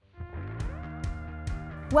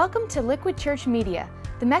Welcome to Liquid Church Media.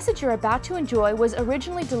 The message you're about to enjoy was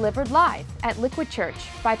originally delivered live at Liquid Church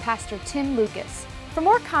by Pastor Tim Lucas. For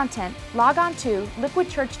more content, log on to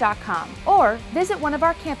liquidchurch.com or visit one of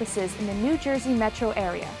our campuses in the New Jersey metro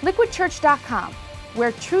area. liquidchurch.com,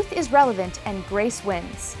 where truth is relevant and grace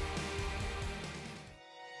wins.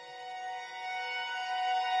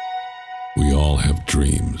 We all have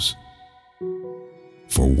dreams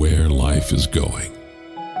for where life is going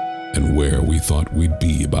and where we thought we'd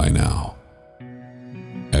be by now.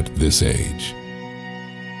 At this age,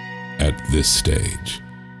 at this stage.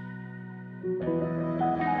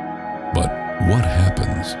 But what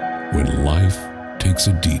happens when life takes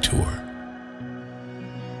a detour?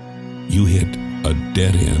 You hit a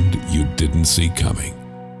dead end you didn't see coming.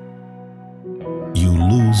 You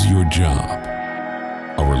lose your job.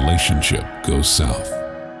 A relationship goes south.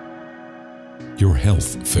 Your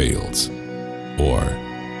health fails. Or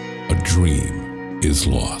a dream is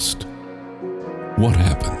lost. What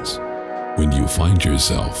happens when you find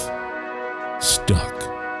yourself stuck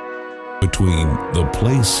between the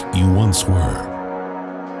place you once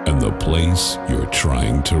were and the place you're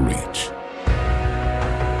trying to reach?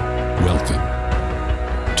 Welcome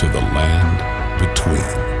to the land between.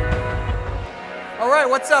 All right,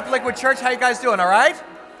 what's up, Liquid Church? How you guys doing, all right?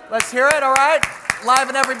 Let's hear it, all right?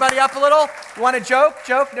 Liven everybody up a little. You want a joke?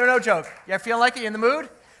 Joke? No joke. You feeling like it? You in the mood?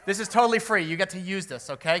 This is totally free. You get to use this,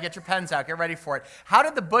 okay? Get your pens out. Get ready for it. How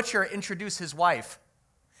did the butcher introduce his wife?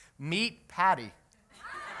 Meet Patty.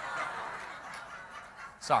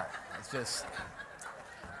 Sorry. It's just...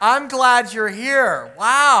 I'm glad you're here.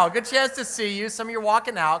 Wow, good chance to see you. Some of you are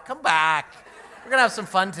walking out. Come back. We're going to have some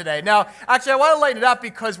fun today. Now, actually, I want to lighten it up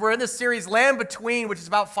because we're in this series, Land Between, which is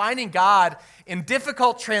about finding God in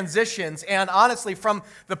difficult transitions. And honestly, from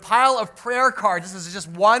the pile of prayer cards, this is just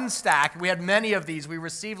one stack. We had many of these we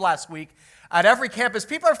received last week. At every campus,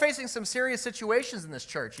 people are facing some serious situations in this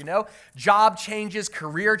church, you know? Job changes,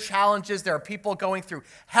 career challenges. There are people going through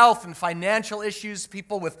health and financial issues,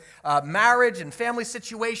 people with marriage and family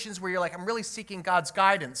situations where you're like, I'm really seeking God's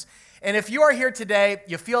guidance. And if you are here today,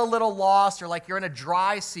 you feel a little lost or like you're in a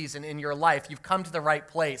dry season in your life, you've come to the right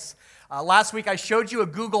place. Last week, I showed you a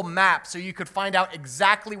Google map so you could find out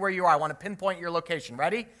exactly where you are. I want to pinpoint your location.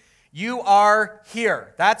 Ready? You are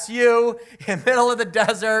here. That's you in the middle of the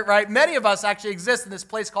desert, right? Many of us actually exist in this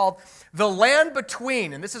place called the Land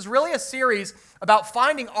Between. And this is really a series about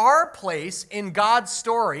finding our place in God's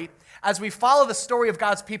story as we follow the story of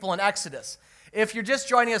God's people in Exodus. If you're just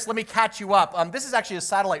joining us, let me catch you up. This is actually a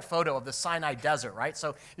satellite photo of the Sinai Desert, right?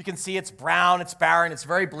 So you can see it's brown, it's barren, it's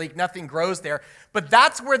very bleak, nothing grows there. But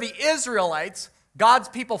that's where the Israelites, God's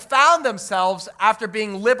people, found themselves after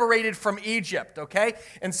being liberated from Egypt, okay?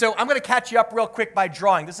 And so I'm going to catch you up real quick by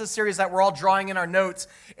drawing. This is a series that we're all drawing in our notes.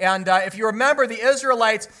 And if you remember, the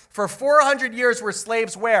Israelites for 400 years were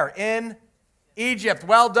slaves where? In Egypt.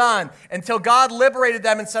 Well done. Until God liberated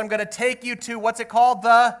them and said, I'm going to take you to, what's it called?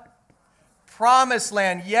 The Promised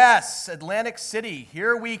Land. Yes, Atlantic City.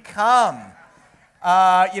 Here we come.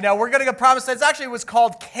 We're going to go Promised Land. It was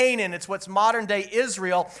called Canaan. It's what's modern day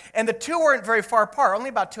Israel. And the two weren't very far apart, only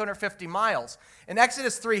about 250 miles. In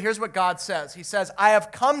Exodus 3, here's what God says. He says, I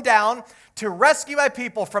have come down to rescue my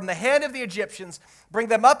people from the hand of the Egyptians, bring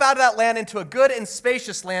them up out of that land into a good and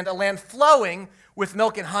spacious land, a land flowing with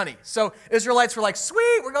milk and honey. So Israelites were like,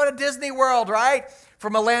 sweet, we're going to Disney World, right?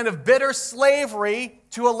 From a land of bitter slavery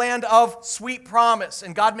to a land of sweet promise.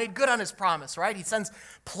 And God made good on his promise, right? He sends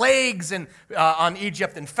plagues on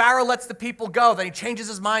Egypt, and Pharaoh lets the people go. Then he changes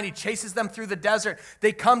his mind. He chases them through the desert.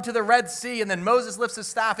 They come to the Red Sea, and then Moses lifts his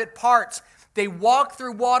staff. It parts. They walk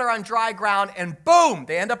through water on dry ground, and boom,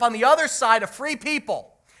 they end up on the other side, a free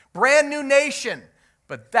people. Brand new nation.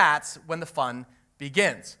 But that's when the fun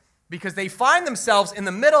begins. Because they find themselves in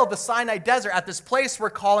the middle of the Sinai Desert at this place we're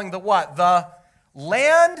calling the what? The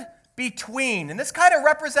Land Between. And this kind of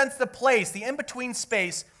represents the place, the in-between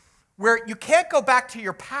space, where you can't go back to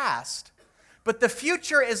your past, but the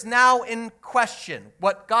future is now in question,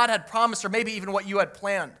 what God had promised or maybe even what you had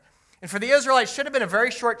planned. And for the Israelites, it should have been a very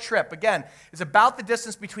short trip. Again, it's about the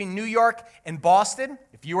distance between New York and Boston.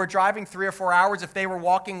 If you were driving 3 or 4 hours, if they were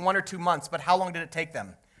walking 1 or 2 months, but how long did it take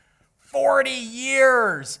them? 40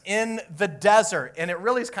 years in the desert. And it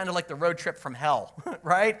really is kind of like the road trip from hell,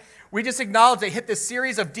 right? We just acknowledge they hit this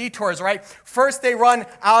series of detours, right? First they run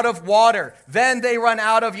out of water. Then they run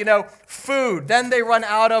out of, food. Then they run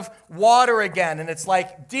out of water again. And it's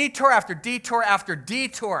like detour after detour after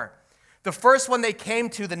detour. The first one they came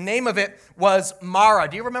to, the name of it was Mara.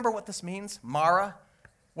 Do you remember what this means? Mara?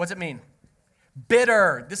 What does it mean?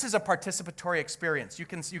 Bitter. This is a participatory experience. You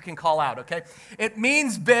can call out, okay? It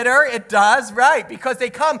means bitter. It does, right? Because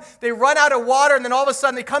they run out of water, and then all of a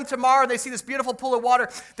sudden they come tomorrow and they see this beautiful pool of water.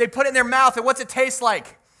 They put it in their mouth, and what's it taste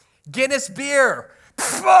like? Guinness beer.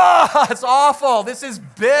 It's awful. This is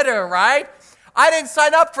bitter, right? I didn't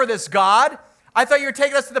sign up for this, God. I thought you were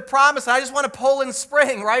taking us to the promise. I just want a Poland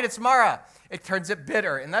Spring, right? It's Mara. It turns it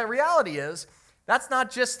bitter. And the reality is, that's not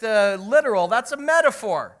just a literal, that's a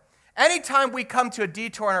metaphor. Anytime we come to a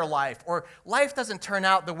detour in our life, or life doesn't turn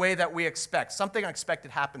out the way that we expect, something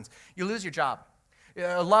unexpected happens, you lose your job,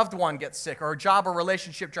 a loved one gets sick, or a job or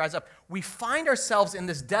relationship dries up, we find ourselves in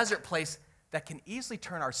this desert place that can easily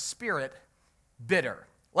turn our spirit bitter.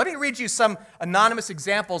 Let me read you some anonymous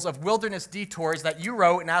examples of wilderness detours that you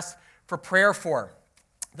wrote and asked for prayer for.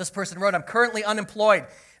 This person wrote, I'm currently unemployed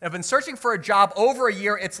and I've been searching for a job over a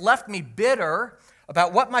year. It's left me bitter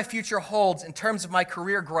about what my future holds in terms of my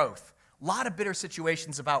career growth. A lot of bitter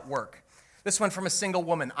situations about work. This one from a single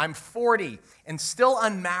woman. I'm 40 and still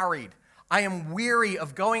unmarried. I am weary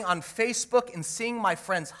of going on Facebook and seeing my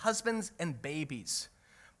friends' husbands and babies.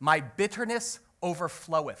 My bitterness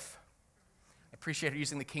overfloweth. I appreciate her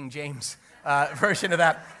using the King James version of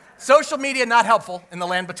that. Social media not helpful in the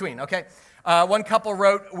land between, okay? One couple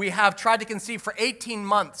wrote, we have tried to conceive for 18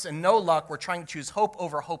 months and no luck. We're trying to choose hope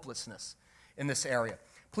over hopelessness in this area.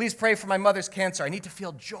 Please pray for my mother's cancer. I need to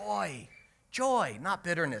feel joy. Joy, not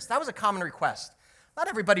bitterness. That was a common request. Not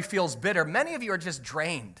everybody feels bitter. Many of you are just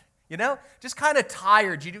drained, just kind of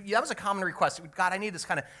tired. That was a common request. God, I need this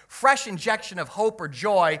kind of fresh injection of hope or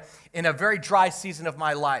joy in a very dry season of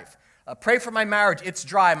my life. Pray for my marriage. It's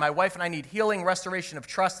dry. My wife and I need healing, restoration of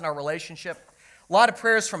trust in our relationship. A lot of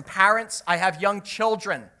prayers from parents. I have young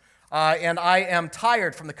children, and I am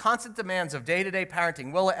tired from the constant demands of day-to-day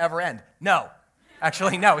parenting. Will it ever end? No.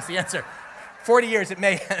 Actually, no is the answer. 40 years, it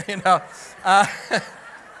may,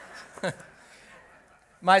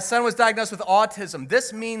 My son was diagnosed with autism.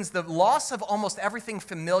 This means the loss of almost everything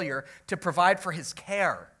familiar to provide for his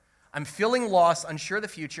care. I'm feeling lost, unsure of the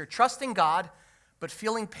future, trusting God, but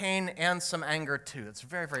feeling pain and some anger too. It's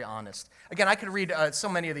very, very honest. Again, I could read so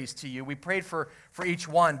many of these to you. We prayed for each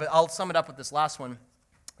one, but I'll sum it up with this last one.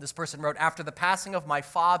 This person wrote, after the passing of my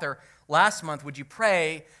father last month, would you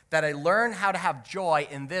pray that I learn how to have joy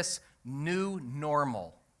in this new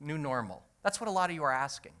normal? New normal. That's what a lot of you are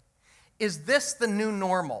asking. Is this the new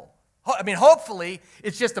normal? I mean, hopefully,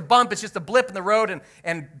 it's just a bump, it's just a blip in the road,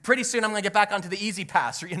 and pretty soon I'm going to get back onto the easy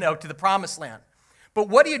pass, or, to the promised land. But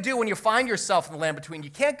what do you do when you find yourself in the land between? You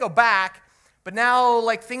can't go back, but now,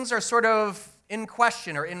 things are sort of in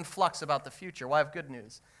question or in flux about the future. Well, I have good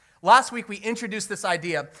news. Last week, we introduced this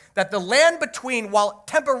idea that the land between, while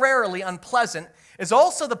temporarily unpleasant, is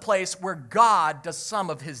also the place where God does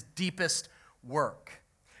some of his deepest work.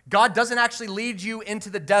 God doesn't actually lead you into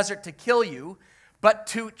the desert to kill you, but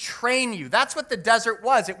to train you. That's what the desert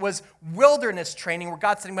was. It was wilderness training where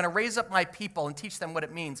God said, I'm going to raise up my people and teach them what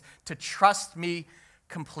it means to trust me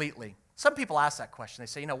completely. Some people ask that question. They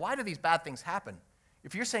say, why do these bad things happen?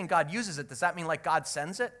 If you're saying God uses it, does that mean God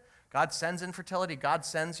sends it? God sends infertility? God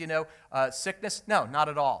sends, sickness? No, not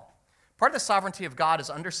at all. Part of the sovereignty of God is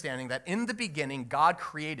understanding that in the beginning, God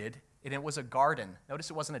created, and it was a garden. Notice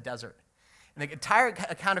it wasn't a desert. In the entire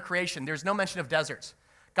account of creation, there's no mention of deserts.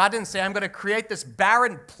 God didn't say, I'm going to create this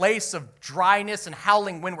barren place of dryness and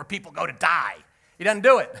howling wind where people go to die. He doesn't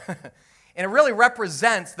do it. And it really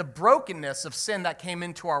represents the brokenness of sin that came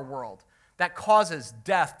into our world, that causes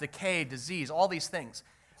death, decay, disease, all these things.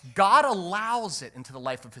 God allows it into the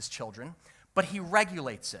life of his children, but he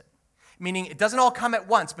regulates it. Meaning it doesn't all come at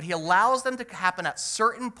once, but he allows them to happen at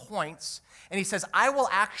certain points, and he says, I will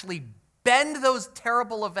actually bend those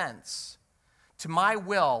terrible events to my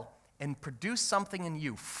will and produce something in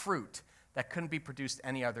you, fruit, that couldn't be produced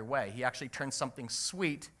any other way. He actually turns something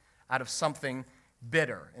sweet out of something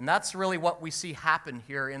bitter. And that's really what we see happen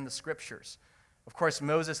here in the scriptures. Of course,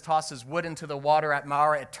 Moses tosses wood into the water at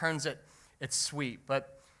Marah. It turns it's sweet.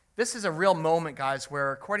 But this is a real moment, guys,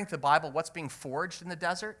 where according to the Bible, what's being forged in the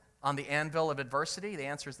desert on the anvil of adversity? The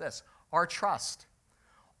answer is this: our trust.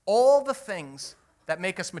 All the things that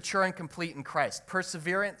make us mature and complete in Christ.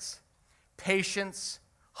 Perseverance, patience,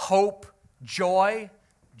 hope, joy.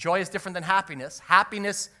 Joy is different than happiness.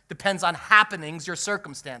 Happiness depends on happenings, your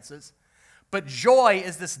circumstances. But joy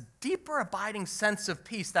is this deeper, abiding sense of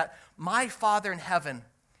peace that my Father in heaven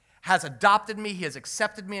has adopted me, he has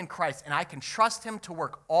accepted me in Christ, and I can trust him to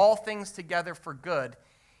work all things together for good,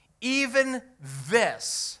 even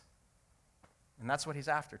this. And that's what he's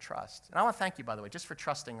after, trust. And I want to thank you, by the way, just for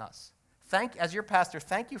trusting us. As your pastor,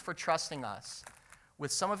 thank you for trusting us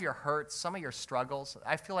with some of your hurts, some of your struggles.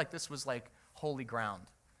 I feel like this was holy ground.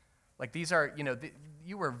 Like these are,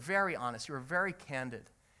 you were very honest. You were very candid.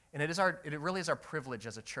 And it really is our privilege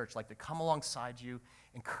as a church, like to come alongside you,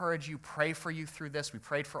 encourage you, pray for you through this. We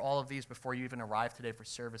prayed for all of these before you even arrived today for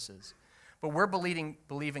services. But we're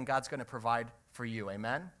believing God's going to provide for you,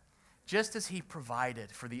 amen? Just as he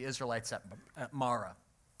provided for the Israelites at Marah.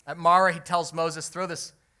 At Marah, he tells Moses, throw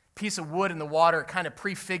this piece of wood in the water. It kind of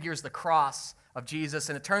prefigures the cross of Jesus,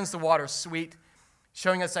 and it turns the water sweet,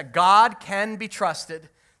 showing us that God can be trusted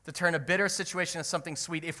to turn a bitter situation into something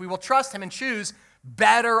sweet if we will trust him and choose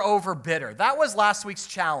better over bitter. That was last week's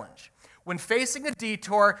challenge. When facing a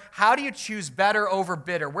detour, how do you choose better over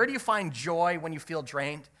bitter? Where do you find joy when you feel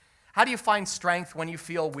drained? How do you find strength when you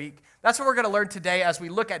feel weak? That's what we're going to learn today as we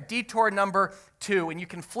look at detour number 2. And you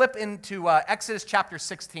can flip into Exodus chapter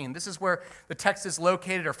 16. This is where the text is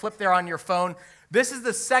located, or flip there on your phone. This is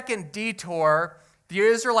the second detour the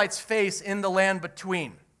Israelites face in the land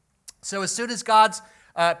between. So as soon as God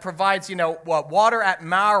provides, water at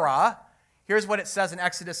Marah, here's what it says in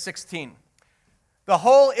Exodus 16. The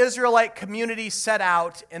whole Israelite community set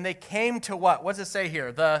out, and they came to what? What does it say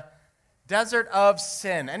here? The desert of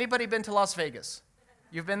Sin. Anybody been to Las Vegas?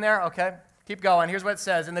 You've been there? Okay. Keep going. Here's what it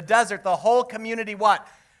says. In the desert, the whole community what?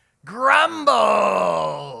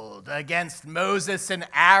 Grumbled against Moses and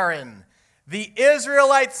Aaron. The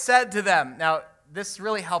Israelites said to them. Now, this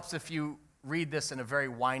really helps if you read this in a very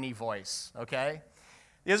whiny voice, okay?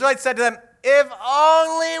 The Israelites said to them, if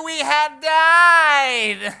only we had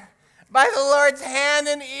died by the Lord's hand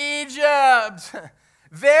in Egypt.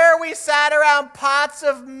 There we sat around pots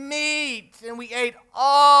of meat, and we ate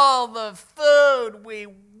all the food we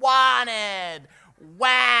wanted.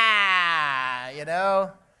 Wow,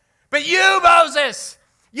 But you, Moses,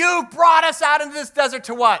 you brought us out into this desert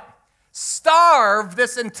to what? Starve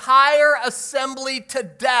this entire assembly to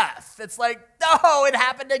death. It's like, no, it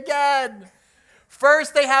happened again.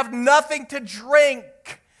 First, they have nothing to drink.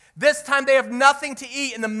 This time, they have nothing to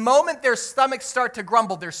eat. And the moment their stomachs start to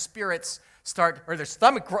grumble, their spirits their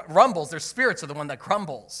stomach rumbles, their spirits are the one that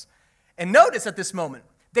crumbles. And notice at this moment,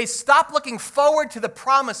 they stop looking forward to the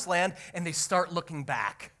promised land and they start looking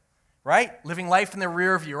back, right? Living life in the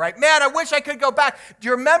rear view, right? Man, I wish I could go back. Do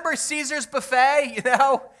you remember Caesar's buffet?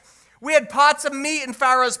 We had pots of meat in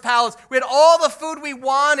Pharaoh's palace. We had all the food we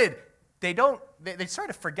wanted. They sort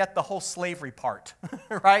of forget the whole slavery part,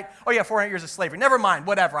 right? Oh yeah, 400 years of slavery. Never mind,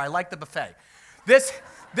 whatever, I like the buffet. This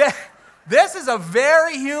is a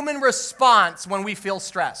very human response when we feel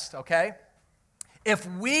stressed, okay? If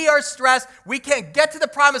we are stressed, we can't get to the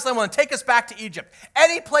promised land, want to take us back to Egypt.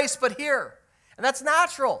 Any place but here. And that's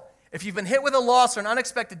natural. If you've been hit with a loss or an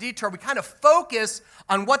unexpected detour, we kind of focus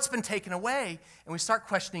on what's been taken away, and we start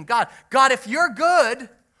questioning God. God, if you're good,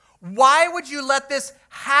 why would you let this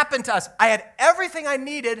happen to us? I had everything I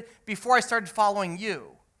needed before I started following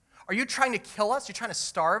you. Are you trying to kill us? Are you trying to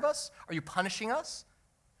starve us? Are you punishing us?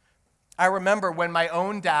 I remember when my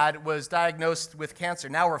own dad was diagnosed with cancer.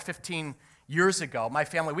 Now we're 15 years ago. My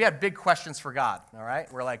family, we had big questions for God, all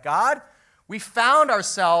right? We're like, God, we found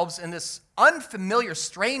ourselves in this unfamiliar,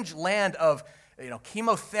 strange land of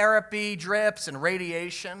chemotherapy, drips, and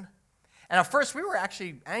radiation. And at first, we were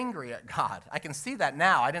actually angry at God. I can see that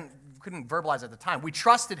now. I couldn't verbalize at the time. We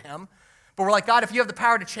trusted him, but we're like, God, if you have the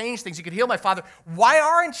power to change things, you could heal my father. Why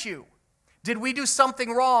aren't you? Did we do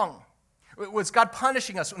something wrong? Was God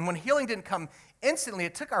punishing us? And when healing didn't come instantly,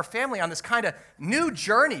 it took our family on this kind of new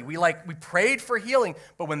journey. We prayed for healing,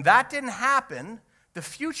 but when that didn't happen, the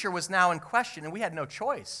future was now in question, and we had no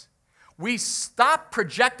choice. We stopped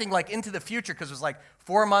projecting into the future because it was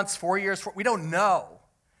 4 months, 4 years, we don't know.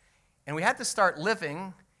 And we had to start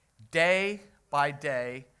living day by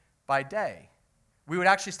day by day. We would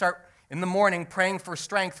actually start in the morning praying for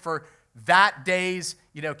strength for that day's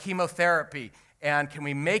chemotherapy. And can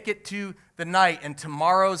we make it to the night and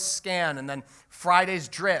tomorrow's scan and then Friday's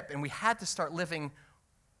drip? And we had to start living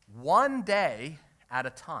one day at a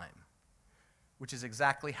time, which is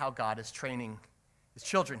exactly how God is training his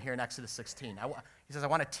children here in Exodus 16. He says, I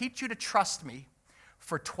want to teach you to trust me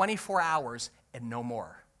for 24 hours and no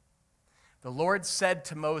more. The Lord said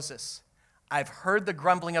to Moses, I've heard the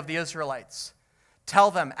grumbling of the Israelites. Tell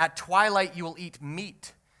them, at twilight you will eat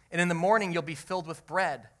meat, and in the morning you'll be filled with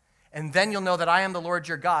bread. And then you'll know that I am the Lord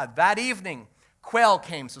your God. That evening, quail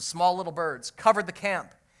came, so small little birds, covered the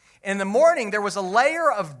camp. In the morning, there was a layer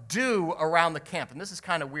of dew around the camp. And this is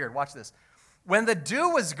kind of weird. Watch this. When the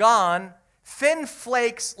dew was gone, thin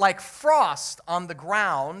flakes like frost on the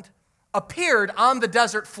ground appeared on the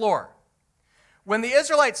desert floor. When the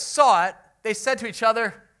Israelites saw it, they said to each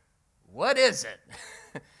other, what is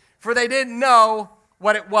it? For they didn't know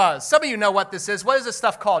what it was. Some of you know what this is. What is this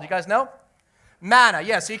stuff called? You guys know? Manna,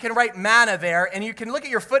 yeah, so you can write manna there, and you can look at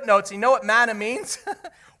your footnotes, and you know what manna means?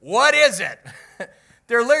 What is it?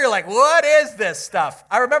 They're literally like, what is this stuff?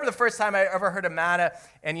 I remember the first time I ever heard of manna,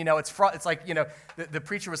 and it's like, the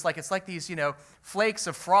preacher was like, it's like these, flakes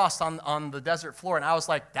of frost on the desert floor, and I was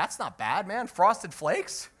like, that's not bad, man, frosted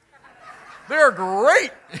flakes? They're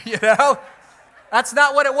great, That's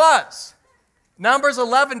not what it was. Numbers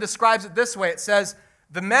 11 describes it this way. It says,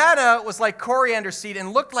 the manna was like coriander seed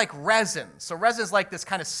and looked like resin. So resin is like this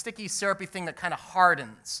kind of sticky, syrupy thing that kind of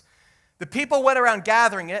hardens. The people went around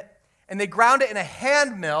gathering it, and they ground it in a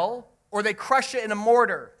hand mill, or they crushed it in a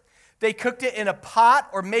mortar. They cooked it in a pot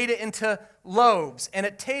or made it into loaves, and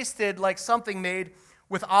it tasted like something made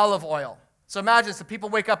with olive oil. So imagine, so people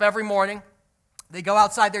wake up every morning, they go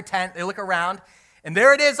outside their tent, they look around, and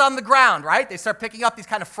there it is on the ground, right? They start picking up these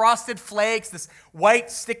kind of frosted flakes, this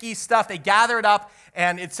white, sticky stuff. They gather it up,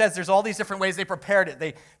 and it says there's all these different ways they prepared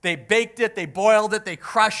it. They baked it, they boiled it, they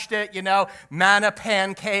crushed it, manna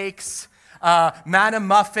pancakes, manna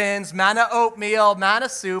muffins, manna oatmeal, manna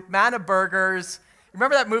soup, manna burgers.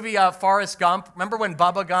 Remember that movie Forrest Gump? Remember when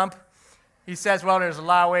Bubba Gump, he says, well, there's a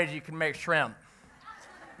lot of ways you can make shrimp.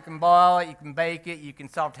 You can boil it, you can bake it, you can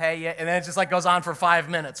saute it, and then it just like goes on for 5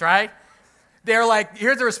 minutes, right? They're like,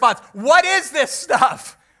 here's the response. What is this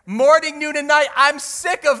stuff? Morning, noon, and night. I'm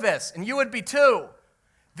sick of this. And you would be too.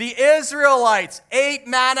 The Israelites ate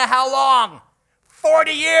manna how long?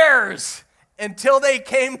 40 years. Until they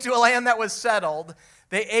came to a land that was settled.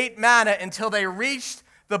 They ate manna until they reached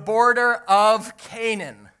the border of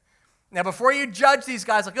Canaan. Now, before you judge these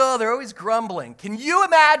guys, like, oh, they're always grumbling. Can you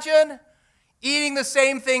imagine eating the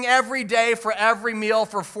same thing every day for every meal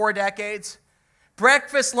for 4 decades?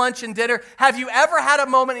 Breakfast, lunch, and dinner. Have you ever had a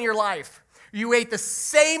moment in your life you ate the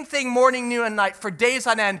same thing morning, noon, and night for days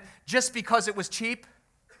on end just because it was cheap?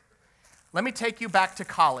 Let me take you back to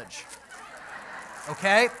college.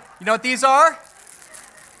 Okay? You know what these are?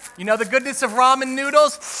 You know the goodness of ramen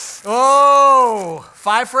noodles? Oh,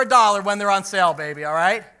 5 for $1 when they're on sale, baby, all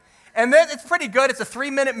right? And then it's pretty good. It's a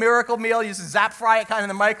 3-minute miracle meal. You just zap fry it kind of in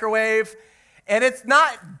the microwave. And it's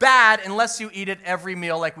not bad unless you eat it every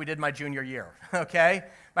meal like we did my junior year, okay?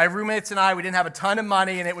 My roommates and I, we didn't have a ton of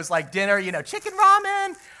money, and it was like dinner, chicken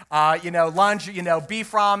ramen, lunch,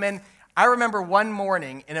 beef ramen. I remember one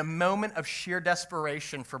morning, in a moment of sheer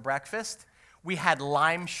desperation for breakfast, we had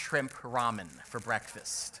lime shrimp ramen for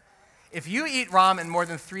breakfast. If you eat ramen more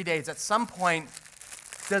than 3 days, at some point,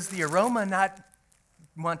 does the aroma not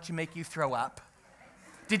want to make you throw up?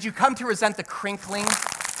 Did you come to resent the crinkling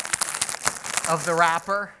of the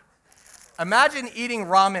wrapper? Imagine eating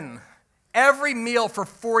ramen every meal for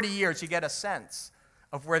 40 years. You get a sense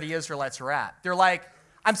of where the Israelites are at. They're like,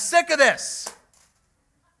 I'm sick of this.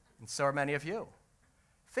 And so are many of you.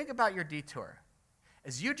 Think about your detour.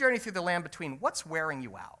 As you journey through the land between, what's wearing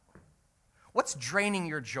you out? What's draining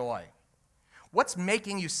your joy? What's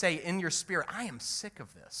making you say in your spirit, I am sick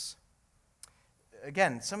of this?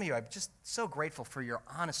 Again, some of you, I'm just so grateful for your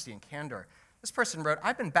honesty and candor. This person wrote,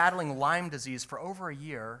 I've been battling Lyme disease for over a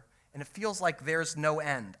year, and it feels like there's no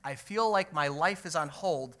end. I feel like my life is on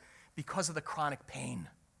hold because of the chronic pain.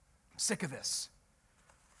 I'm sick of this.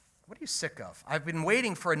 What are you sick of? I've been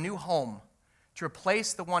waiting for a new home to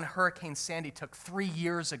replace the one Hurricane Sandy took 3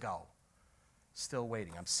 years ago. Still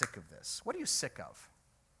waiting. I'm sick of this. What are you sick of?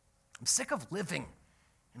 I'm sick of living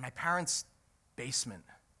in my parents' basement.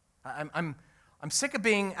 I'm sick of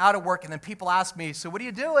being out of work and then people ask me, so what are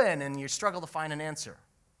you doing? And you struggle to find an answer.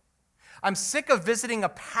 I'm sick of visiting a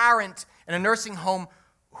parent in a nursing home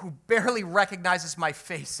who barely recognizes my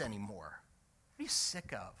face anymore. What are you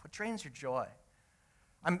sick of? What drains your joy?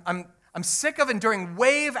 I'm sick of enduring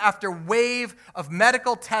wave after wave of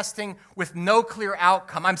medical testing with no clear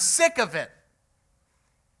outcome. I'm sick of it.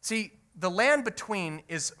 See, the land between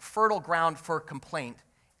is fertile ground for complaint,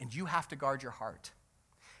 and you have to guard your heart.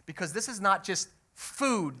 Because this is not just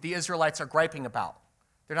food the Israelites are griping about.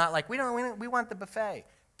 They're not like, we want the buffet.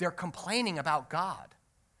 They're complaining about God.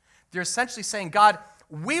 They're essentially saying, God,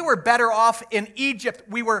 we were better off in Egypt.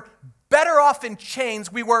 We were better off in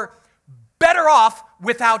chains. We were better off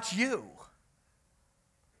without you.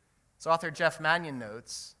 So author Jeff Manion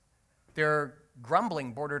notes, their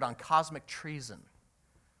grumbling bordered on cosmic treason.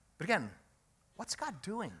 But again, what's God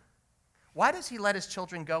doing? Why does he let his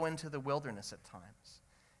children go into the wilderness at times?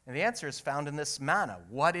 And the answer is found in this manna.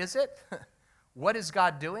 What is it? What is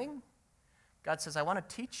God doing? God says, I want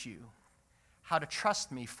to teach you how to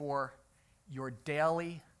trust me for your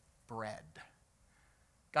daily bread.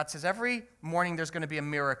 God says every morning there's going to be a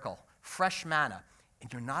miracle, fresh manna,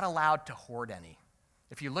 and you're not allowed to hoard any.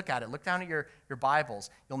 If you look at it, look down at your Bibles,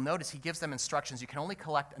 you'll notice he gives them instructions. You can only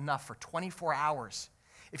collect enough for 24 hours.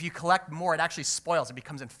 If you collect more, it actually spoils. It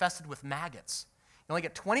becomes infested with maggots. You only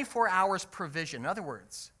get 24 hours provision. In other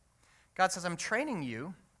words, God says, I'm training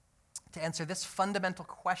you to answer this fundamental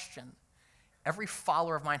question every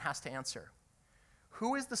follower of mine has to answer.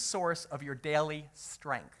 Who is the source of your daily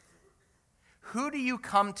strength? Who do you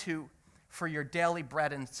come to for your daily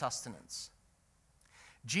bread and sustenance?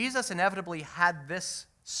 Jesus inevitably had this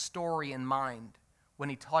story in mind when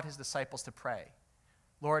he taught his disciples to pray.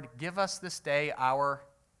 Lord, give us this day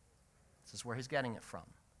this is where he's getting it from.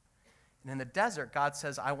 And in the desert, God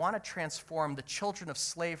says, I want to transform the children of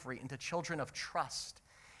slavery into children of trust.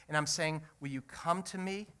 And I'm saying, will you come to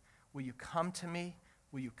me? Will you come to me?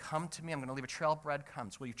 Will you come to me? I'm going to leave a trail of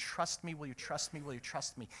breadcrumbs. Will you trust me? Will you trust me? Will you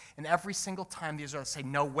trust me? And every single time the Israelites say,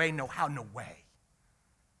 no way, no how, no way.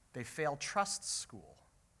 They fail trust school.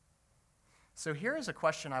 So here is a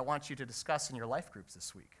question I want you to discuss in your life groups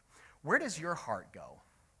this week. Where does your heart go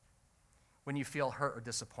when you feel hurt or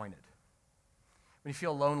disappointed? When you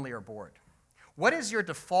feel lonely or bored? What is your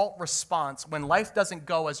default response when life doesn't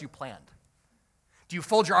go as you planned? Do you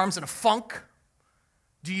fold your arms in a funk?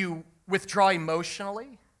 Do you withdraw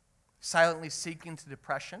emotionally, silently seek into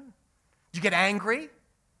depression? Do you get angry?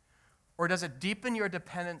 Or does it deepen your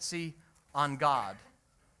dependency on God?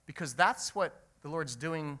 Because that's what the Lord's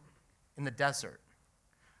doing in the desert.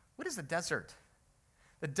 What is the desert?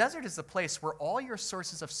 The desert is the place where all your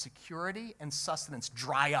sources of security and sustenance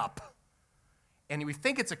dry up. And we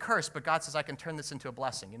think it's a curse, but God says, I can turn this into a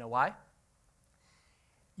blessing. You know why?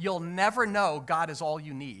 You'll never know God is all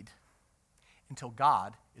you need until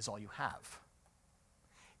God is all you have.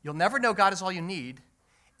 You'll never know God is all you need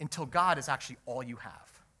until God is actually all you have.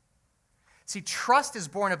 See, trust is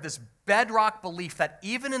born of this bedrock belief that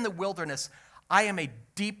even in the wilderness, I am a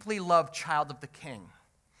deeply loved child of the King.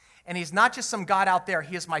 And he's not just some God out there.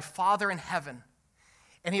 He is my Father in heaven.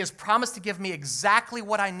 And he has promised to give me exactly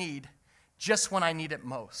what I need just when I need it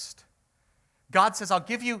most. God says, I'll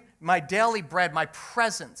give you my daily bread, my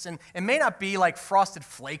presence. And it may not be like frosted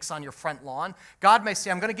flakes on your front lawn. God may say,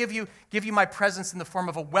 I'm going to give you my presence in the form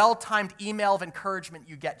of a well-timed email of encouragement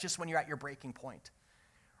you get just when you're at your breaking point.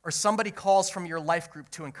 Or somebody calls from your life group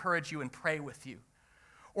to encourage you and pray with you.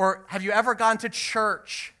 Or have you ever gone to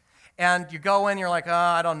church and you go in, you're like, oh,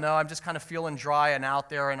 I don't know, I'm just kind of feeling dry and out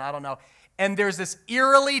there and I don't know. And there's this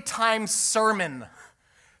eerily timed sermon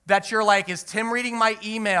that you're like, is Tim reading my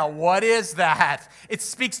email? What is that? It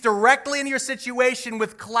speaks directly into your situation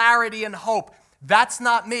with clarity and hope. That's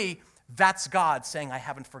not me. That's God saying, I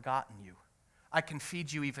haven't forgotten you. I can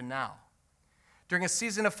feed you even now. During a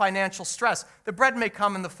season of financial stress, the bread may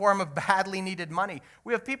come in the form of badly needed money.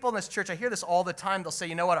 We have people in this church, I hear this all the time, they'll say,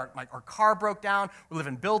 you know what, our car broke down, we live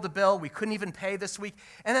in bill to bill, we couldn't even pay this week,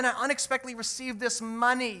 and then I unexpectedly received this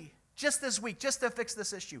money just this week, just to fix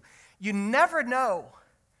this issue. You never know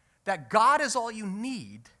that God is all you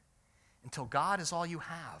need until God is all you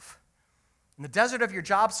have. In the desert of your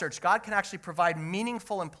job search, God can actually provide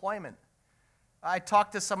meaningful employment. I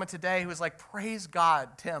talked to someone today who was like, praise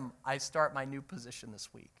God, Tim, I start my new position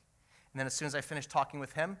this week. And then as soon as I finished talking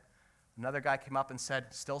with him, another guy came up and said,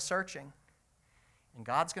 still searching. And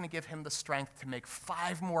God's going to give him the strength to make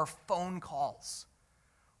 5 more phone calls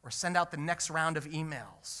or send out the next round of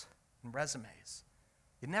emails and resumes.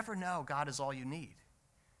 You never know God is all you need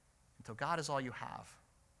until God is all you have.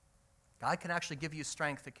 God can actually give you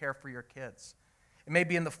strength to care for your kids. It may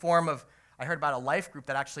be in the form of, I heard about a life group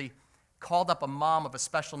that actually called up a mom of a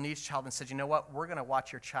special needs child and said, you know what, we're going to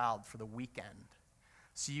watch your child for the weekend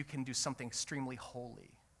so you can do something extremely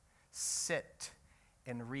holy. Sit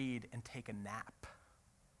and read and take a nap.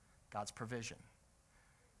 God's provision.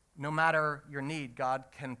 No matter your need, God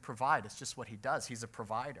can provide. It's just what he does. He's a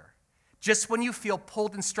provider. Just when you feel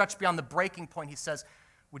pulled and stretched beyond the breaking point, he says,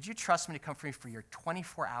 would you trust me to come for you for your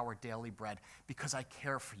 24-hour daily bread because I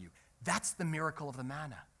care for you? That's the miracle of the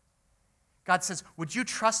manna. God says, would you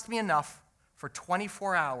trust me enough for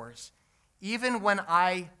 24 hours, even when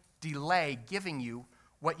I delay giving you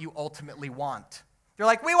what you ultimately want? You're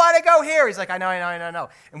like, we want to go here. He's like, I know.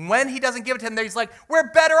 And when he doesn't give it to him, he's like,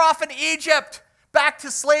 we're better off in Egypt, back to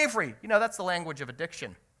slavery. You know, that's the language of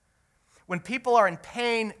addiction. When people are in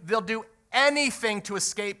pain, they'll do anything to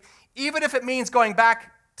escape, even if it means going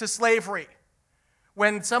back to slavery.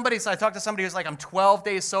 When I talked to somebody who's like, I'm 12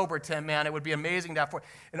 days sober, Tim, man, it would be amazing to have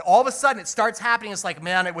and all of a sudden it starts happening. It's like,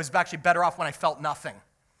 man, it was actually better off when I felt nothing.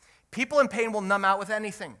 People in pain will numb out with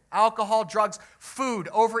anything. Alcohol, drugs, food,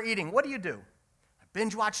 overeating. What do? I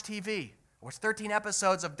binge watch TV. I watched 13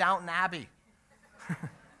 episodes of Downton Abbey.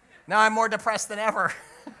 Now I'm more depressed than ever.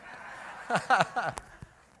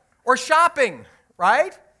 Or shopping,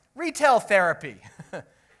 right? Retail therapy.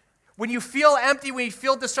 When you feel empty, when you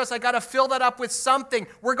feel distressed, I got to fill that up with something.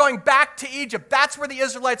 We're going back to Egypt. That's where the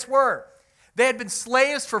Israelites were. They had been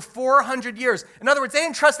slaves for 400 years. In other words, they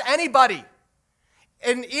didn't trust anybody.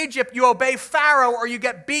 In Egypt, you obey Pharaoh or you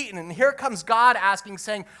get beaten. And here comes God asking,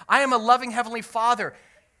 saying, I am a loving heavenly Father.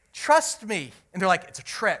 Trust me. And they're like, it's a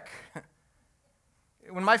trick.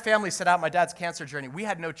 When my family set out my dad's cancer journey, we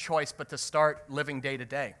had no choice but to start living day to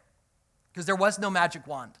day because there was no magic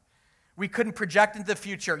wand. We couldn't project into the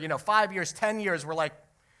future, 5 years, 10 years. We're like,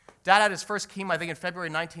 Dad had his first chemo, I think, in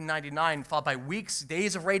February 1999, followed by weeks,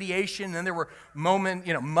 days of radiation. And then there were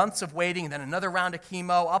months of waiting, and then another round of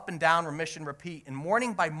chemo, up and down, remission, repeat. And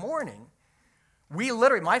morning by morning,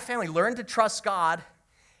 my family learned to trust God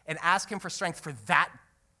and ask him for strength for that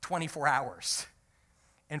 24 hours.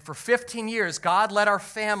 And for 15 years, God led our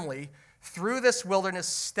family through this wilderness,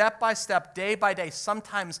 step by step, day by day,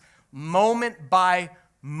 sometimes moment by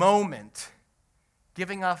moment,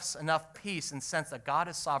 giving us enough peace and sense that God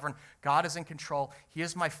is sovereign, God is in control, he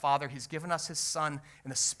is my Father, he's given us his Son,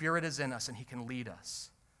 and the Spirit is in us, and he can lead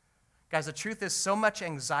us. Guys, the truth is so much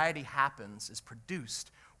anxiety is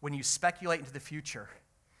produced when you speculate into the future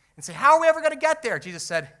and say, how are we ever going to get there? Jesus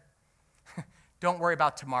said, don't worry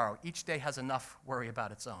about tomorrow. Each day has enough worry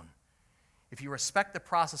about its own. If you respect the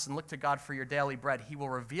process and look to God for your daily bread, he will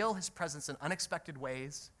reveal his presence in unexpected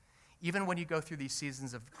ways, even when you go through these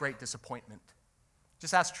seasons of great disappointment.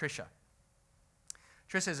 Just ask Trisha.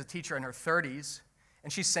 Trisha is a teacher in her 30s,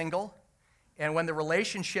 and she's single. And when the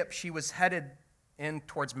relationship she was headed in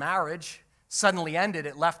towards marriage suddenly ended,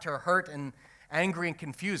 it left her hurt and angry and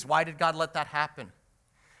confused. Why did God let that happen?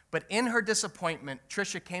 But in her disappointment,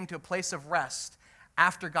 Trisha came to a place of rest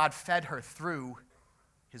after God fed her through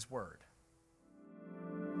his word.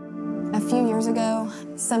 A few years ago,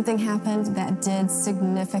 something happened that did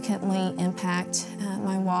significantly impact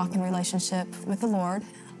my walk and relationship with the Lord.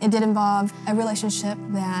 It did involve a relationship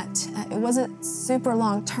that it wasn't super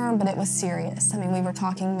long term, but it was serious. I mean, we were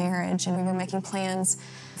talking marriage and we were making plans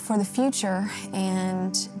for the future,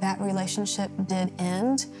 and that relationship did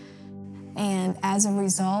end. And as a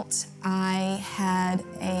result, I had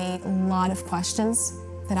a lot of questions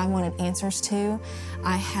that I wanted answers to.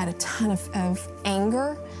 I had a ton of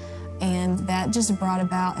anger, and that just brought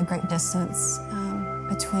about a great distance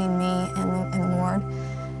between me and the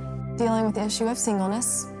Lord. Dealing with the issue of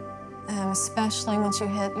singleness, especially once you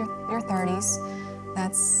hit your 30s,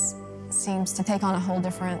 that seems to take on a whole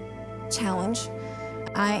different challenge.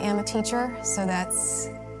 I am a teacher, so that's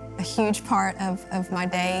a huge part of my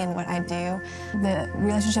day and what I do. The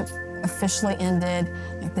relationship officially ended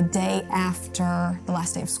like the day after the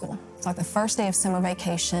last day of school. It's like the first day of summer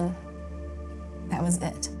vacation. That was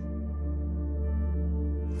it.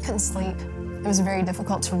 Couldn't sleep. It was very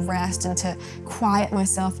difficult to rest and to quiet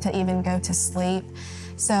myself to even go to sleep.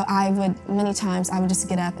 So many times I would just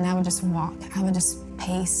get up and I would just walk. I would just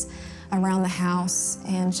pace around the house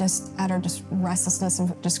and just utter just restlessness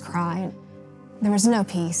and just cry. There was no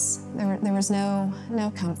peace. There was no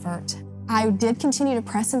comfort. I did continue to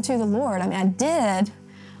press into the Lord. I mean, I did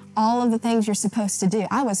all of the things you're supposed to do.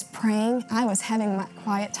 I was praying. I was having my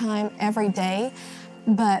quiet time every day,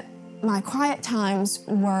 but my quiet times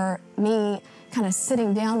were me kind of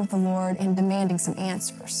sitting down with the Lord and demanding some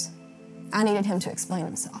answers. I needed him to explain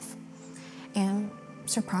himself. And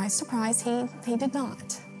surprise, surprise, he did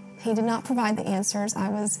not. He did not provide the answers I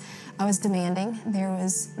was demanding. There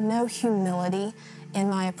was no humility in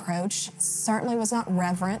my approach. Certainly was not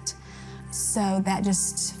reverent. So that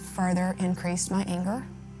just further increased my anger.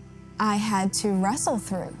 I had to wrestle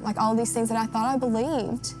through, like all these things that I thought I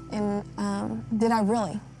believed, and did I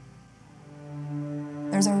really?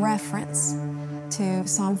 There's a reference to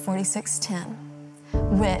Psalm 46:10,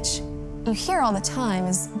 which you hear all the time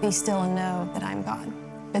is, be still and know that I'm God.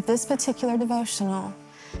 But this particular devotional,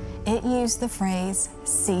 it used the phrase,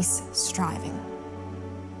 cease striving.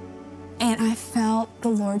 And I felt the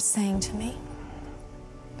Lord saying to me,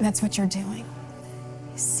 that's what you're doing.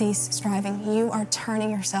 Cease striving. You are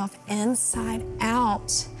turning yourself inside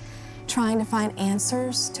out, trying to find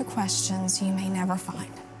answers to questions you may never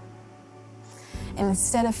find. And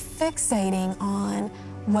instead of fixating on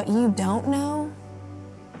what you don't know,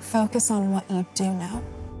 focus on what you do know.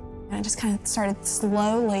 And I just kind of started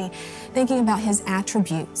slowly thinking about his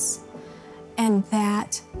attributes. And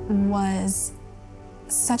that was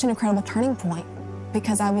such an incredible turning point,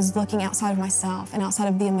 because I was looking outside of myself and outside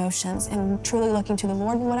of the emotions and truly looking to the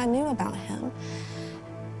Lord and what I knew about him.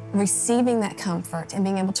 Receiving that comfort and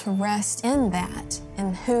being able to rest in that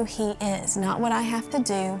and who he is, not what I have to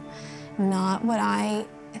do, not what I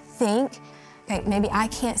think. okay, maybe I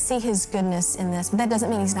can't see his goodness in this, but that doesn't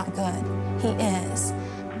mean he's not good. He is.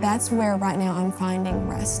 That's where right now I'm finding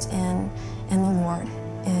rest in the Lord,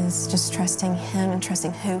 is just trusting him and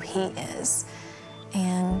trusting who he is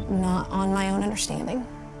and not on my own understanding.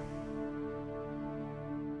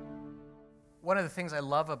 One of the things I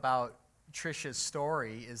love about Trisha's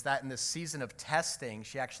story is that in this season of testing,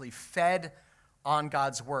 she actually fed on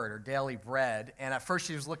God's word, her daily bread. And at first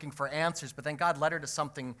she was looking for answers, but then God led her to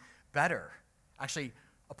something better. Actually,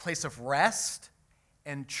 a place of rest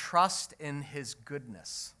and trust in his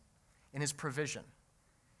goodness, in his provision.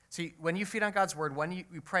 See, when you feed on God's word, when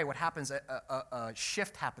you pray, what happens, a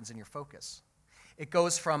shift happens in your focus. It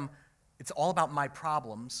goes from, it's all about my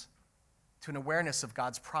problems, to an awareness of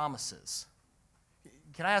God's promises.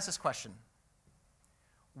 Can I ask this question?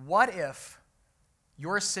 What if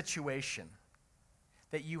your situation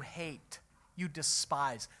that you hate, you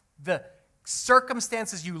despise, the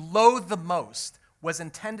circumstances you loathe the most was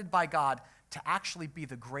intended by God to actually be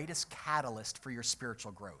the greatest catalyst for your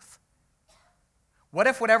spiritual growth? What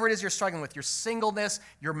if whatever it is you're struggling with, your singleness,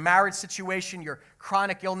 your marriage situation, your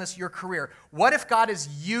chronic illness, your career, what if God is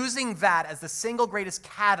using that as the single greatest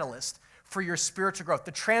catalyst for your spiritual growth,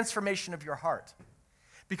 the transformation of your heart?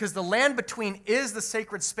 Because the land between is the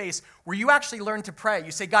sacred space where you actually learn to pray.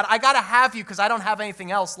 You say, God, I got to have you because I don't have anything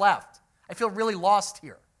else left. I feel really lost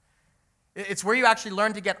here. It's where you actually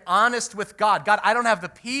learn to get honest with God. God, I don't have the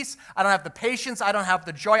peace. I don't have the patience. I don't have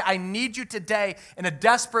the joy. I need you today in a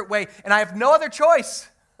desperate way, and I have no other choice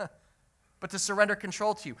but to surrender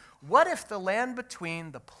control to you. What if the land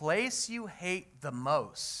between the place you hate the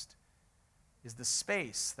most is the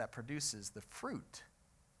space that produces the fruit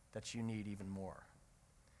that you need even more?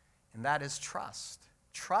 And that is trust.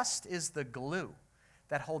 Trust is the glue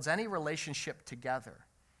that holds any relationship together.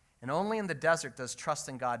 And only in the desert does trust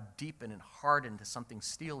in God deepen and harden to something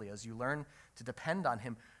steely as you learn to depend on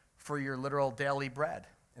him for your literal daily bread.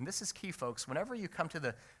 And this is key, folks. Whenever you come to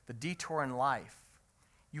the detour in life,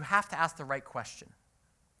 you have to ask the right question.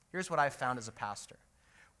 Here's what I've found as a pastor.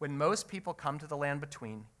 When most people come to the land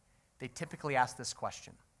between, they typically ask this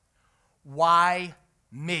question: why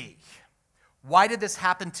me? Why did this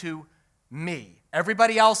happen to me?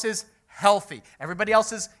 Everybody else is healthy. Everybody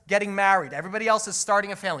else is getting married. Everybody else is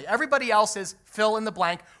starting a family. Everybody else is fill in the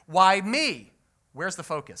blank. Why me? Where's the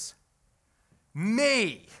focus?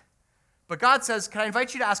 Me. But God says, can I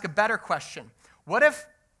invite you to ask a better question? What if,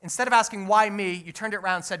 instead of asking why me, you turned it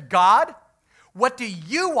around and said, God, what do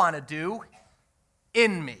you want to do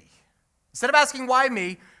in me? Instead of asking why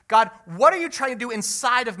me, God, what are you trying to do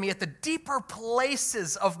inside of me at the deeper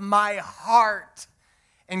places of my heart?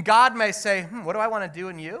 And God may say, what do I want to do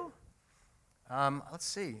in you? Let's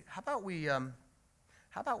see. How about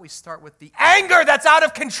we start with the anger that's out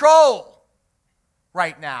of control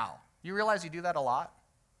right now? You realize you do that a lot?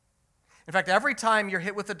 In fact, every time you're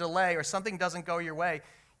hit with a delay or something doesn't go your way,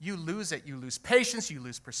 you lose it. You lose patience. You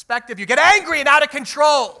lose perspective. You get angry and out of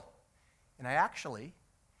control. And I actually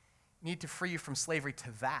need to free you from slavery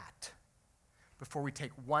to that before we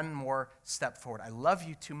take one more step forward. I love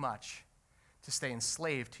you too much to stay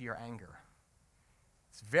enslaved to your anger.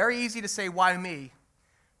 It's very easy to say, why me?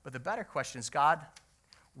 But the better question is, God,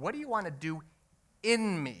 what do you want to do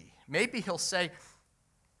in me? Maybe he'll say,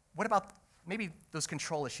 what about maybe those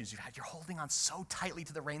control issues you've had? You're holding on so tightly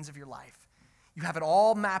to the reins of your life. You have it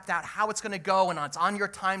all mapped out, how it's going to go, and it's on your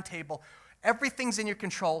timetable. Everything's in your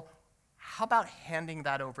control. How about handing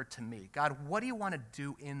that over to me? God, what do you want to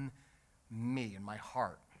do in me, in my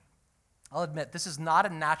heart? I'll admit, this is not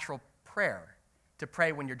a natural prayer to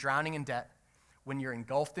pray when you're drowning in debt, when you're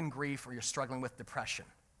engulfed in grief, or you're struggling with depression.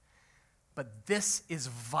 But this is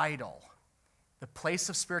vital, the place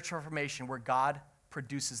of spiritual reformation where God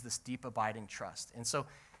produces this deep, abiding trust. And so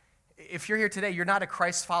if you're here today, you're not a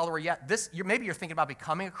Christ follower yet. Maybe you're thinking about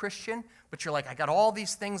becoming a Christian, but you're like, I got all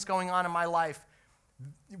these things going on in my life.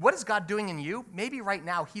 What is God doing in you? Maybe right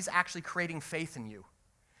now he's actually creating faith in you.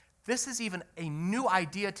 This is even a new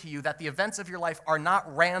idea to you that the events of your life are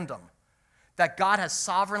not random, that God has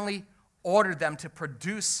sovereignly ordered them to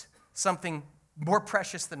produce something more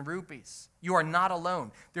precious than rubies. You are not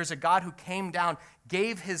alone. There's a God who came down,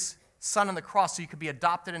 gave his son on the cross so you could be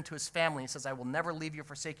adopted into his family. He says, I will never leave you or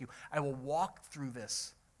forsake you. I will walk through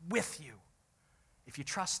this with you if you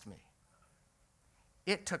trust me.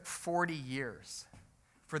 It took 40 years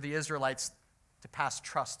for the Israelites to pass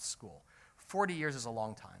trust school. 40 years is a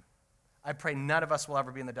long time. I pray none of us will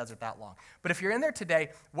ever be in the desert that long. But if you're in there today,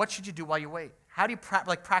 what should you do while you wait? How do you,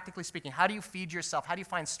 practically speaking, how do you feed yourself? How do you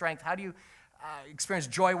find strength? How do you experience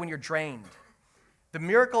joy when you're drained? The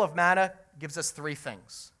miracle of manna gives us three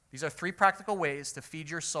things. These are 3 practical ways to feed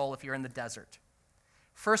your soul if you're in the desert.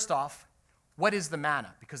 First off, what is the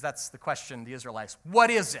manna? Because that's the question the Israelites. What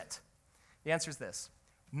is it? The answer is this.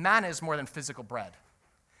 Manna is more than physical bread.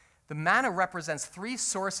 The manna represents 3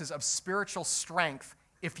 sources of spiritual strength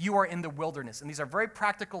if you are in the wilderness. And these are very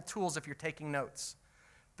practical tools if you're taking notes.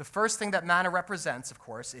 The first thing that manna represents, of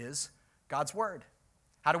course, is God's word.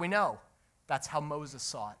 How do we know? That's how Moses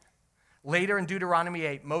saw it. Later in Deuteronomy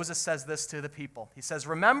 8, Moses says this to the people. He says,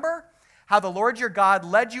 remember how the Lord your God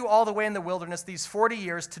led you all the way in the wilderness these 40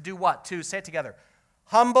 years to do what? To, say it together,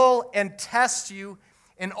 humble and test you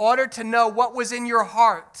in order to know what was in your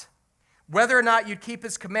heart, whether or not you'd keep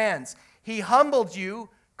his commands. He humbled you,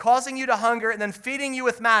 causing you to hunger, and then feeding you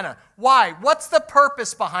with manna. Why? What's the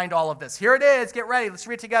purpose behind all of this? Here it is. Get ready. Let's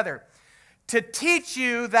read it together. To teach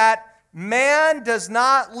you that man does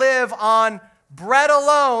not live on bread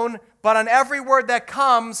alone, but on every word that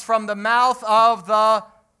comes from the mouth of the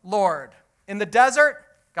Lord. In the desert,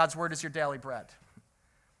 God's word is your daily bread.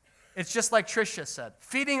 It's just like Tricia said,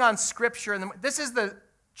 feeding on Scripture. This is the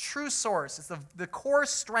true source. It's the core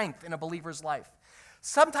strength in a believer's life.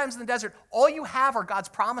 Sometimes in the desert, all you have are God's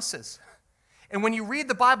promises. And when you read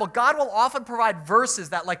the Bible, God will often provide verses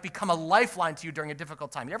that become a lifeline to you during a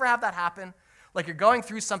difficult time. You ever have that happen? Like you're going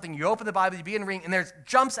through something, you open the Bible, you begin reading, and there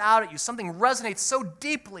jumps out at you. Something resonates so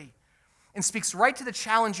deeply and speaks right to the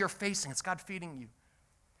challenge you're facing. It's God feeding you.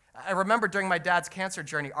 I remember during my dad's cancer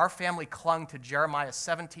journey, our family clung to Jeremiah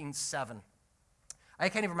 17:7. I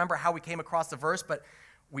can't even remember how we came across the verse, but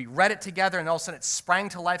we read it together, and all of a sudden it sprang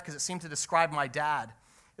to life because it seemed to describe my dad.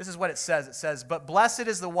 This is what it says. It says, but blessed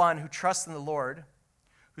is the one who trusts in the Lord,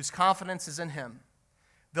 whose confidence is in him.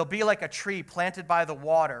 They'll be like a tree planted by the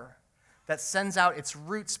water that sends out its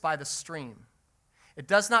roots by the stream. It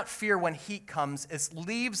does not fear when heat comes. Its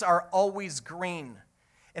leaves are always green.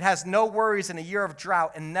 It has no worries in a year of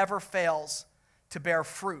drought and never fails to bear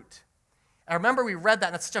fruit. I remember we read that,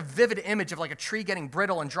 and it's such a vivid image of like a tree getting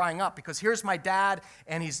brittle and drying up, because here's my dad,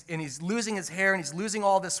 and he's losing his hair, and he's losing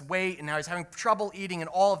all this weight, and now he's having trouble eating and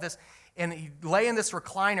all of this, and he lay in this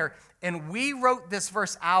recliner, and we wrote this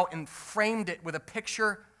verse out and framed it with a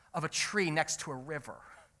picture of a tree next to a river.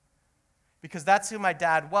 Because that's who my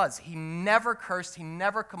dad was. He never cursed. He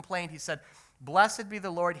never complained. He said, blessed be the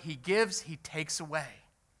Lord. He gives, he takes away.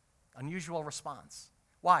 Unusual response.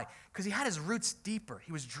 Why? Because he had his roots deeper.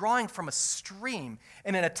 He was drawing from a stream.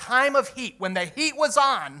 And in a time of heat, when the heat was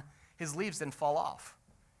on, his leaves didn't fall off.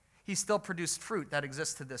 He still produced fruit that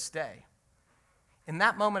exists to this day. In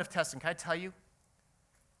that moment of testing, can I tell you,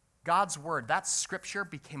 God's word, that scripture,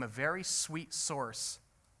 became a very sweet source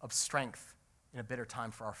of strength in a bitter time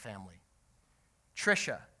for our family.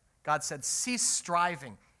 Tricia, God said, cease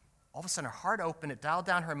striving. All of a sudden, her heart opened, it dialed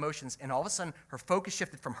down her emotions, and all of a sudden, her focus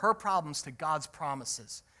shifted from her problems to God's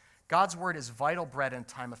promises. God's word is vital bread in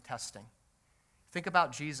time of testing. Think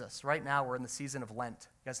about Jesus. Right now, we're in the season of Lent.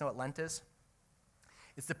 You guys know what Lent is?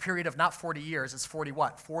 It's the period of not 40 years, it's 40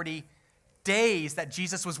 what? 40 days that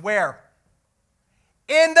Jesus was where?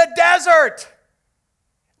 In the desert!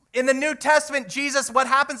 In the New Testament, Jesus, what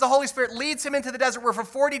happens? The Holy Spirit leads him into the desert where for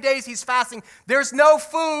 40 days he's fasting. There's no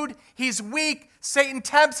food. He's weak. Satan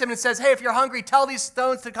tempts him and says, hey, if you're hungry, tell these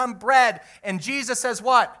stones to become bread. And Jesus says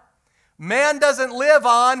what? Man doesn't live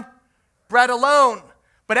on bread alone,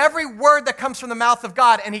 but every word that comes from the mouth of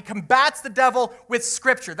God. And he combats the devil with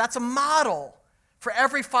Scripture. That's a model for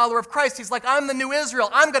every follower of Christ. He's like, I'm the new Israel.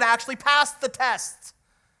 I'm going to actually pass the test.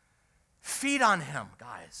 Feed on him,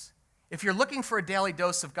 guys. If you're looking for a daily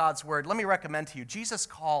dose of God's word, let me recommend to you, Jesus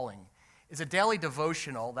Calling is a daily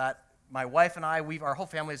devotional that my wife and I, our whole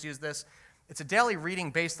family has used this. It's a daily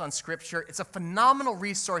reading based on Scripture. It's a phenomenal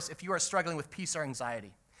resource if you are struggling with peace or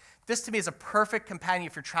anxiety. This, to me, is a perfect companion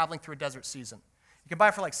if you're traveling through a desert season. You can buy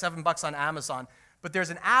it for like $7 on Amazon, but there's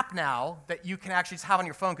an app now that you can actually just have on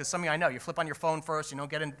your phone, because some of you I know, you flip on your phone first,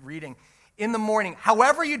 get in reading. In the morning,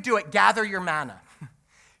 however you do it, gather your manna.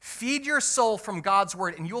 Feed your soul from God's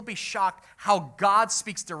word, and you'll be shocked how God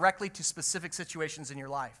speaks directly to specific situations in your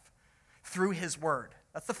life through his word.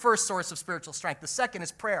 That's the first source of spiritual strength. The second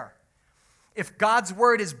is prayer. If God's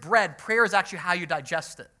word is bread, prayer is actually how you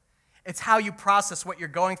digest it. It's how you process what you're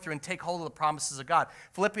going through and take hold of the promises of God.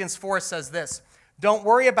 Philippians 4 says this, don't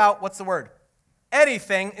worry about, what's the word?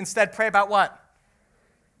 Anything. Instead, pray about what?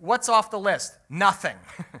 What's off the list? Nothing.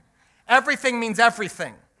 Everything means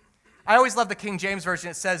everything. I always love the King James Version.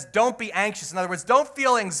 It says, don't be anxious. In other words, don't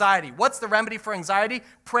feel anxiety. What's the remedy for anxiety?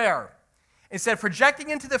 Prayer. Instead of projecting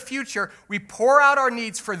into the future, we pour out our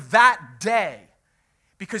needs for that day.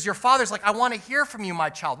 Because your Father's like, I want to hear from you, my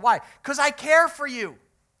child. Why? Because I care for you.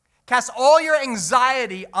 Cast all your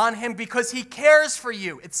anxiety on him because he cares for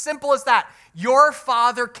you. It's simple as that. Your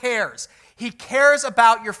Father cares. He cares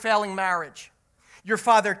about your failing marriage. Your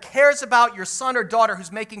Father cares about your son or daughter who's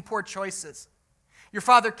making poor choices. Your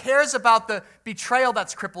Father cares about the betrayal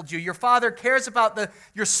that's crippled you. Your Father cares about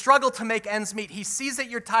your struggle to make ends meet. He sees that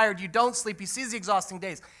you're tired, you don't sleep. He sees the exhausting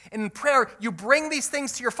days. And in prayer, you bring these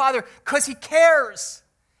things to your Father because he cares.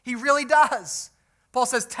 He really does. Paul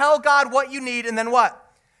says, tell God what you need, and then what?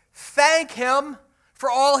 Thank him for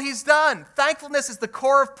all he's done. Thankfulness is the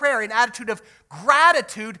core of prayer, an attitude of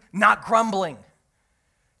gratitude, not grumbling.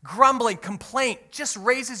 Grumbling, complaint, just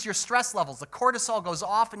raises your stress levels. The cortisol goes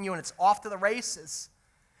off in you and it's off to the races.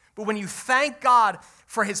 But when you thank God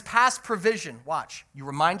for his past provision, watch, you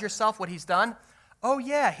remind yourself what he's done. Oh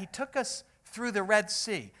yeah, he took us through the Red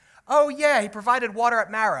Sea. Oh yeah, he provided water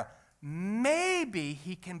at Marah. Maybe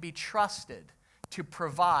he can be trusted to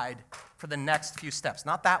provide for the next few steps.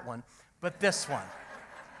 Not that one, but this one.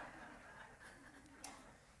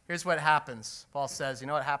 Here's what happens. Paul says, you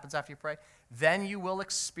know what happens after you pray? Then you will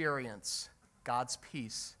experience God's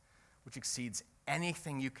peace, which exceeds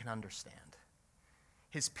anything you can understand.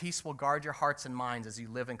 His peace will guard your hearts and minds as you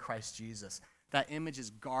live in Christ Jesus. That image is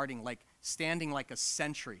guarding, like standing like a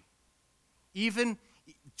sentry. Even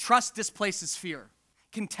trust displaces fear.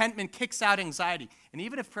 Contentment kicks out anxiety. And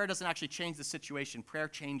even if prayer doesn't actually change the situation, prayer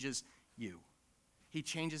changes you. He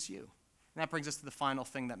changes you. And that brings us to the final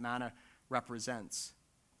thing that manna represents.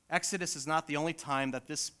 Exodus is not the only time that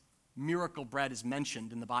this miracle bread is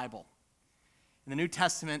mentioned in the Bible. In the New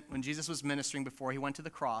Testament, when Jesus was ministering before he went to the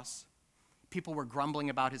cross, people were grumbling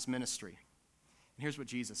about his ministry. And here's what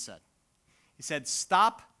Jesus said. He said,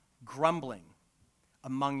 stop grumbling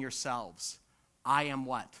among yourselves. I am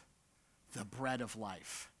what? The bread of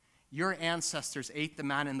life. Your ancestors ate the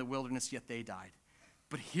manna in the wilderness, yet they died.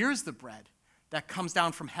 But here's the bread that comes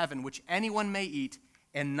down from heaven, which anyone may eat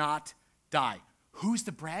and not die. Who's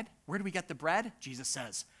the bread? Where do we get the bread? Jesus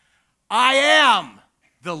says, I am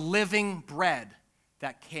the living bread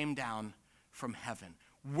that came down from heaven.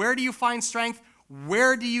 Where do you find strength?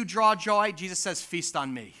 Where do you draw joy? Jesus says, feast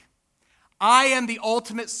on me. I am the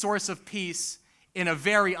ultimate source of peace in a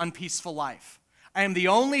very unpeaceful life. I am the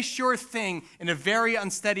only sure thing in a very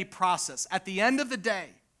unsteady process. At the end of the day,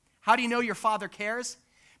 how do you know your Father cares?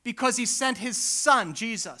 Because he sent his son,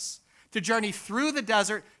 Jesus, to journey through the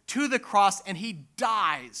desert to the cross, and he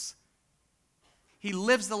dies. He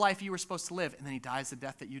lives the life you were supposed to live, and then he dies the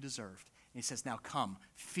death that you deserved. And he says, now come,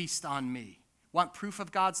 feast on me. Want proof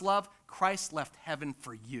of God's love? Christ left heaven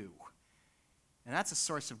for you. And that's a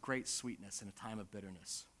source of great sweetness in a time of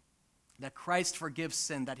bitterness. That Christ forgives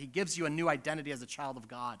sin, that he gives you a new identity as a child of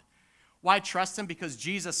God. Why trust him? Because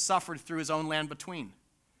Jesus suffered through his own land between.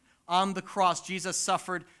 On the cross, Jesus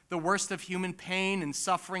suffered the worst of human pain and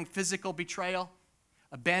suffering, physical betrayal,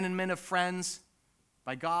 abandonment of friends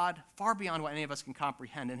by God, far beyond what any of us can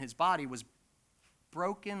comprehend. And his body was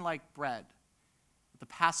broken like bread. At the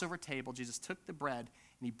Passover table, Jesus took the bread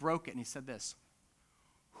and he broke it and he said this,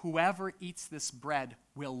 whoever eats this bread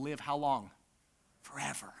will live how long?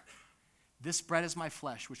 Forever. This bread is my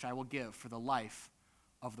flesh, which I will give for the life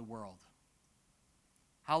of the world.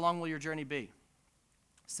 How long will your journey be?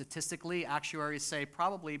 Statistically, actuaries say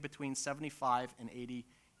probably between 75 and 80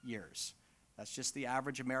 years. That's just the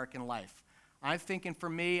average American life. I'm thinking for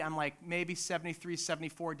me, I'm like maybe 73,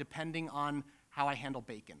 74, depending on how I handle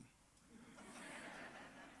bacon.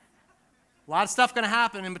 A lot of stuff going to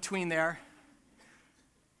happen in between there.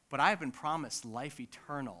 But I have been promised life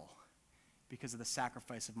eternal because of the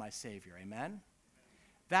sacrifice of my Savior. Amen?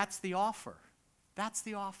 That's the offer. That's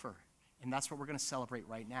the offer. And that's what we're going to celebrate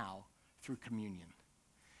right now through communion.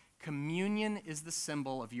 Communion is the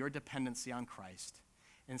symbol of your dependency on Christ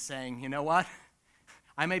and saying, you know what?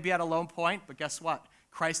 I may be at a low point, but guess what?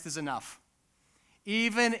 Christ is enough.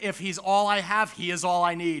 Even if he's all I have, he is all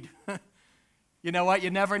I need. You know what? You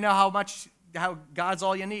never know how God's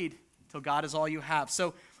all you need until God is all you have.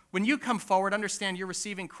 So when you come forward, understand you're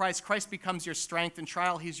receiving Christ. Christ becomes your strength. In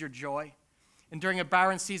trial, he's your joy. And during a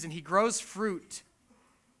barren season, he grows fruit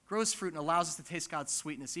and allows us to taste God's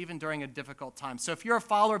sweetness, even during a difficult time. So if you're a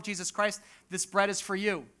follower of Jesus Christ, this bread is for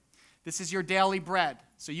you. This is your daily bread.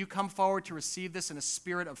 So you come forward to receive this in a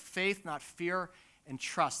spirit of faith, not fear, and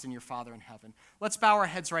trust in your Father in heaven. Let's bow our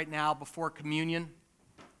heads right now before communion,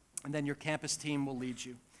 and then your campus team will lead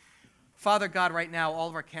you. Father God, right now, all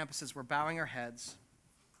of our campuses, we're bowing our heads.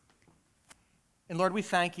 And Lord, we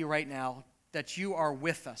thank you right now that you are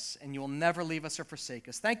with us and you will never leave us or forsake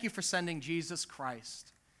us. Thank you for sending Jesus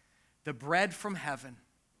Christ, the bread from heaven,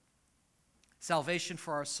 salvation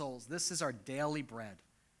for our souls. This is our daily bread.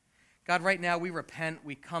 God, right now we repent,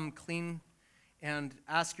 we come clean and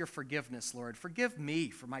ask your forgiveness, Lord. Forgive me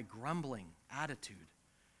for my grumbling attitude,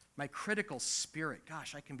 my critical spirit.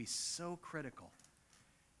 Gosh, I can be so critical.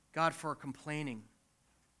 God, for complaining.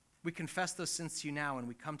 We confess those sins to you now and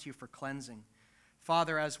we come to you for cleansing.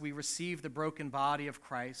 Father, as we receive the broken body of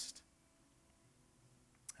Christ,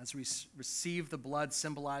 as we receive the blood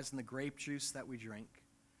symbolized in the grape juice that we drink,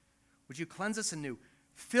 would you cleanse us anew?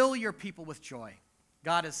 Fill your people with joy.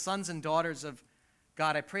 God, as sons and daughters of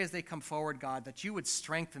God, I pray as they come forward, God, that you would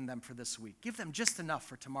strengthen them for this week. Give them just enough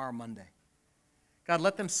for tomorrow, Monday. God,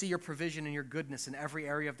 let them see your provision and your goodness in every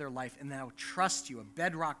area of their life, and now trust you, a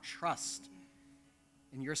bedrock trust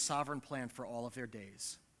in your sovereign plan for all of their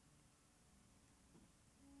days.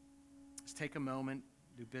 Just take a moment,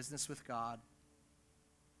 do business with God,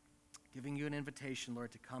 giving you an invitation,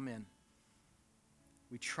 Lord, to come in.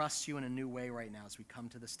 We trust you in a new way right now as we come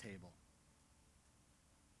to this table.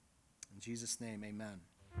 In Jesus' name, amen.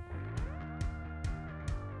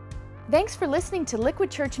 Thanks for listening to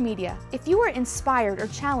Liquid Church Media. If you were inspired or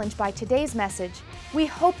challenged by today's message, we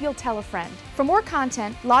hope you'll tell a friend. For more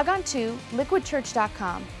content, log on to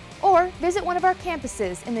liquidchurch.com or visit one of our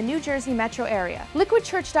campuses in the New Jersey metro area.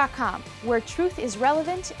 liquidchurch.com, where truth is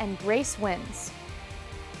relevant and grace wins.